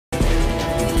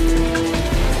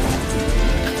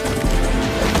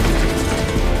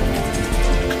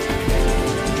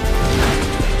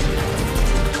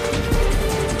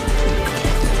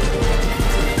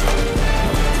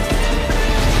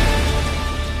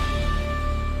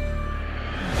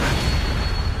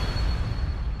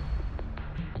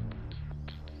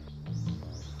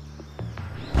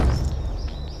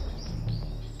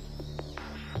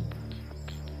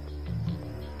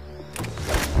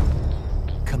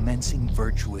convincing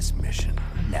virtuous mission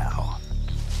now.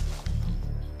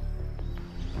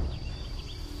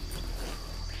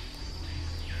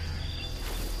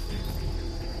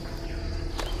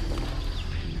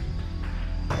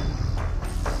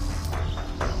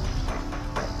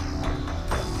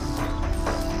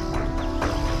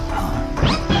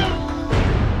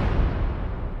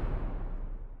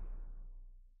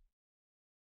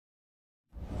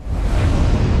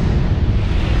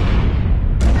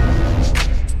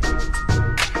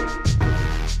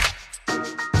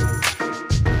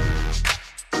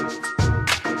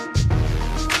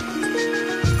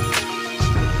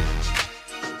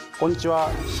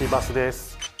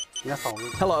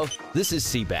 Hello, this is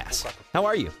Seabass. How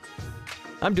are you?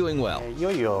 I'm doing well.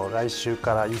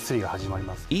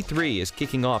 E3 is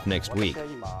kicking off next week.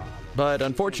 But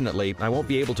unfortunately, I won't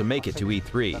be able to make it to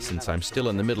E3 since I'm still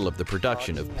in the middle of the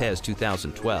production of PES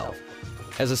 2012.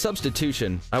 As a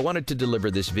substitution, I wanted to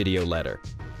deliver this video letter.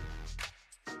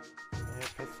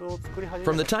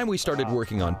 From the time we started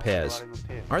working on PES,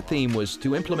 our theme was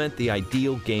to implement the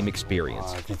ideal game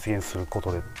experience.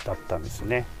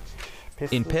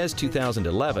 In PES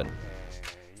 2011,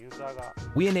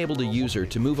 we enabled a user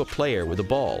to move a player with a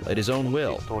ball at his own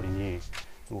will.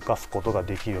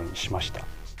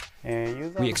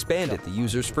 We expanded the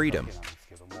user's freedom.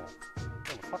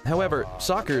 However,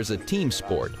 soccer is a team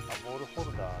sport,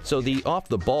 so the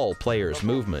off-the-ball player's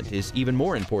movement is even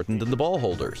more important than the ball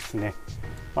holder's.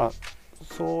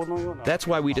 That's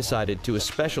why we decided to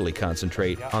especially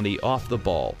concentrate on the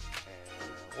off-the-ball,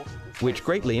 which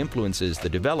greatly influences the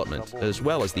development as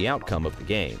well as the outcome of the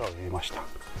game.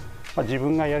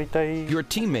 Your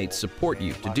teammates support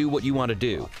you to do what you want to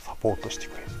do.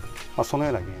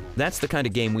 That's the kind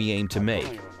of game we aim to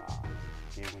make,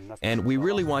 and we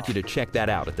really want you to check that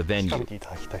out at the venue.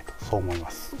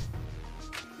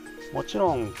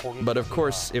 But of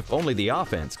course, if only the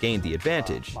offense gained the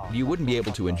advantage, you wouldn't be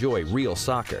able to enjoy real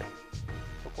soccer.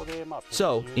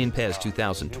 So, in PES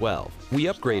 2012, we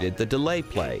upgraded the delay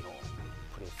play,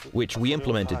 which we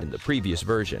implemented in the previous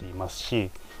version.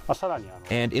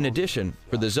 And in addition,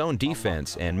 for the zone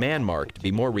defense and man mark to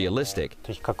be more realistic,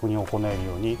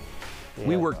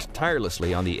 we worked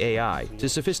tirelessly on the AI to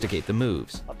sophisticate the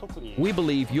moves. We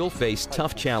believe you'll face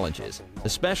tough challenges,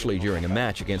 especially during a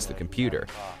match against the computer.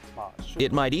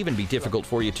 It might even be difficult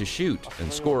for you to shoot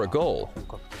and score a goal.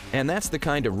 And that's the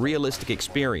kind of realistic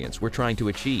experience we're trying to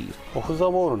achieve.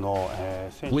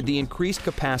 With the increased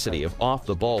capacity of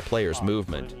off-the-ball players'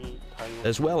 movement,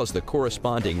 as well as the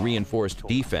corresponding reinforced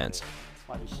defense,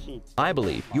 I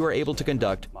believe you are able to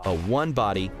conduct a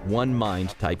one-body,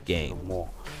 one-mind type game.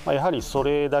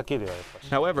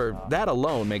 However, that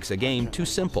alone makes a game too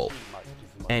simple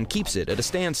and keeps it at a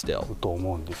standstill.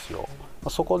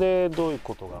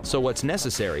 So what's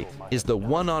necessary is the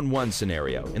one-on-one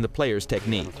scenario in the player's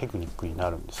technique.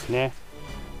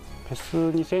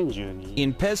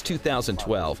 In PES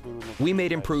 2012, we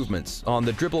made improvements on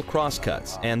the dribble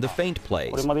crosscuts and the feint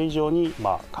plays,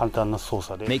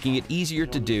 making it easier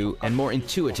to do and more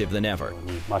intuitive than ever.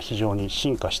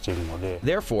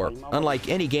 Therefore, unlike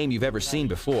any game you've ever seen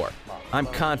before, I'm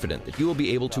confident that you will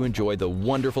be able to enjoy the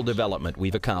wonderful development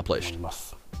we've accomplished.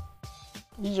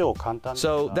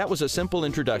 So that was a simple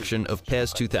introduction of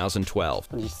PES 2012.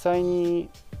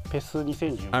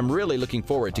 I'm really looking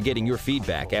forward to getting your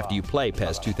feedback after you play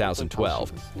PES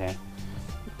 2012.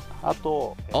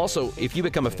 Also, if you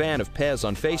become a fan of PES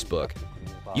on Facebook,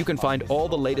 you can find all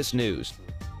the latest news,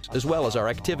 as well as our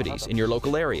activities in your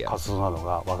local area.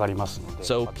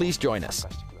 So please join us.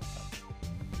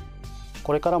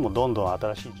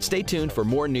 Stay tuned for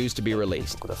more news to be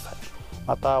released.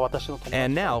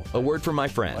 And now, a word from my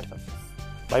friend.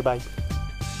 Bye bye.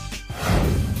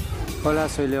 Hola,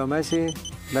 soy Leo Messi.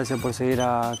 Gracias por seguir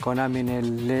a Konami en el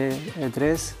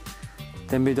E3.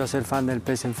 Te invito a ser fan del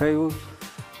PES en Facebook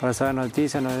para saber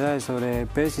noticias, novedades sobre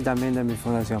PES y también de mi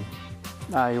fundación.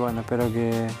 Y bueno, espero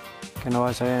que nos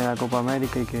vaya bien en la Copa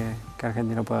América y que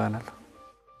Argentina pueda ganarlo.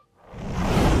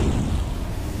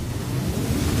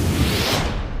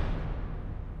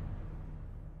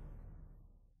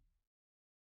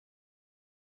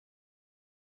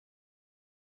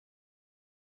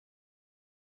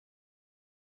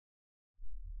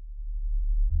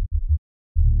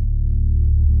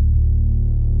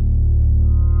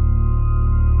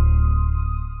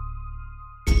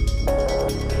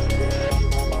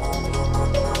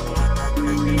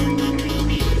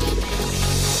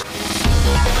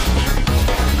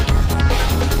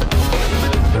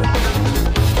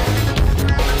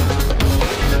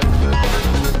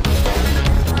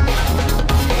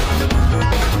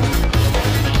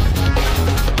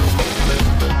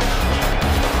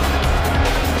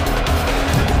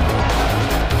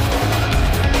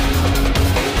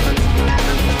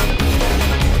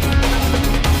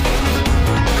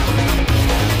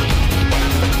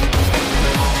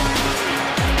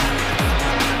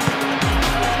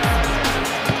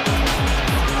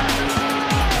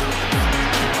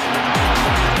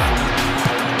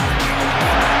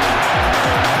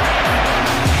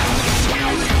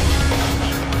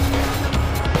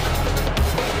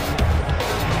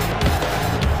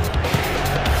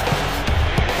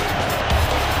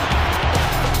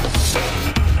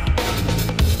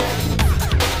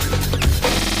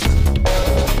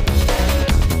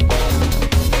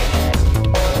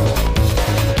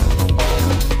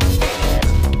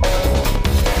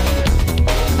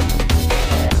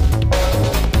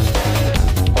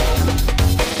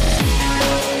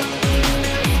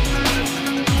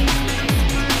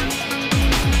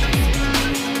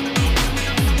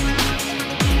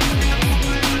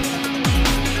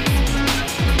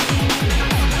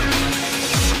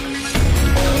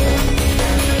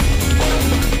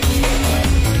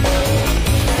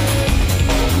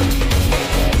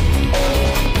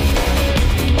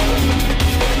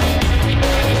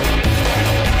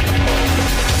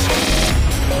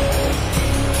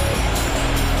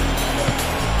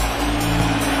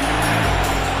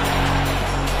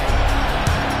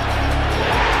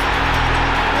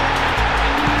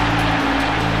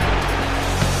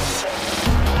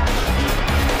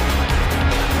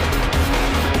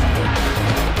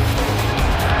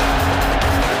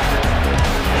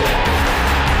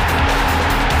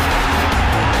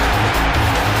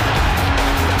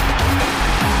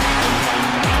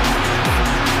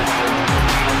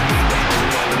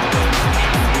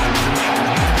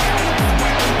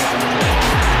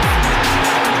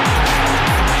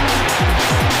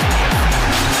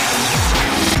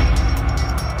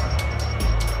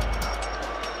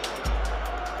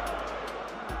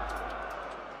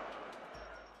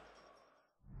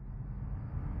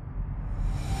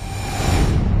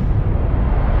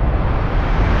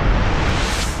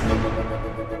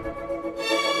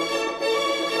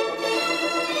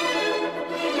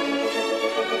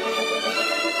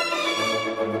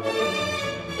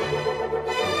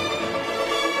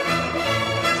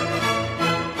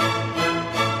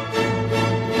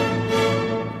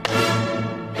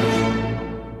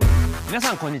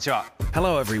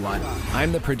 Hello everyone,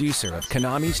 I'm the producer of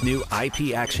Konami's new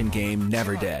IP action game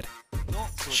Never Dead.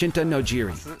 Shinta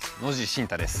Nojiri.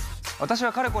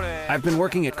 I've been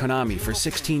working at Konami for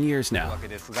 16 years now.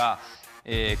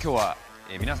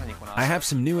 I have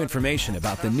some new information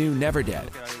about the new Never Dead,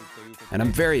 and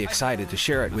I'm very excited to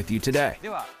share it with you today.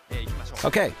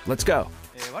 Okay, let's go.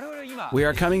 We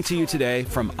are coming to you today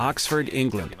from Oxford,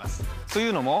 England.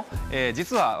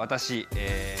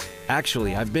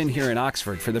 Actually, I've been here in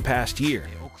Oxford for the past year,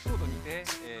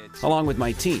 along with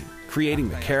my team, creating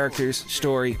the characters,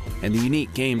 story, and the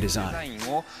unique game design.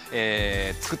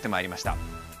 And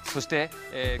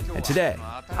today,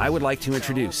 I would like to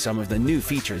introduce some of the new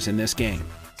features in this game.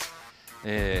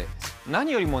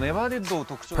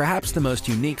 Perhaps the most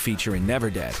unique feature in Never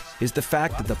Dead is the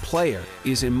fact that the player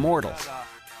is immortal.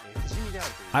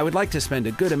 I would like to spend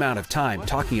a good amount of time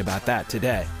talking about that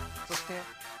today.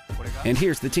 And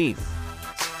here's the team.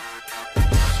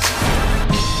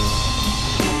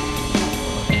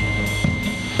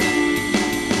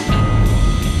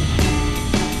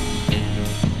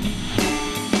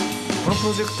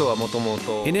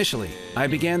 Initially, I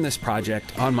began this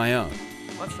project on my own.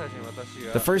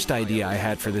 The first idea I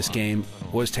had for this game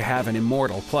was to have an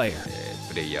immortal player.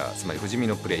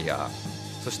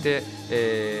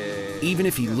 Even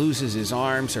if he loses his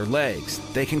arms or legs,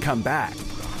 they can come back.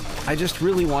 I just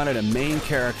really wanted a main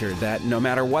character that, no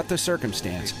matter what the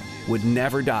circumstance, would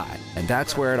never die. And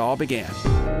that's where it all began.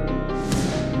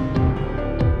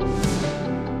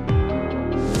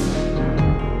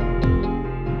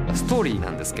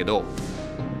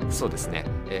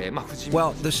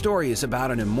 Well, the story is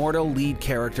about an immortal lead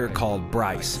character called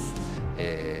Bryce.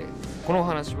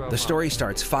 The story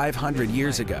starts 500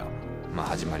 years ago.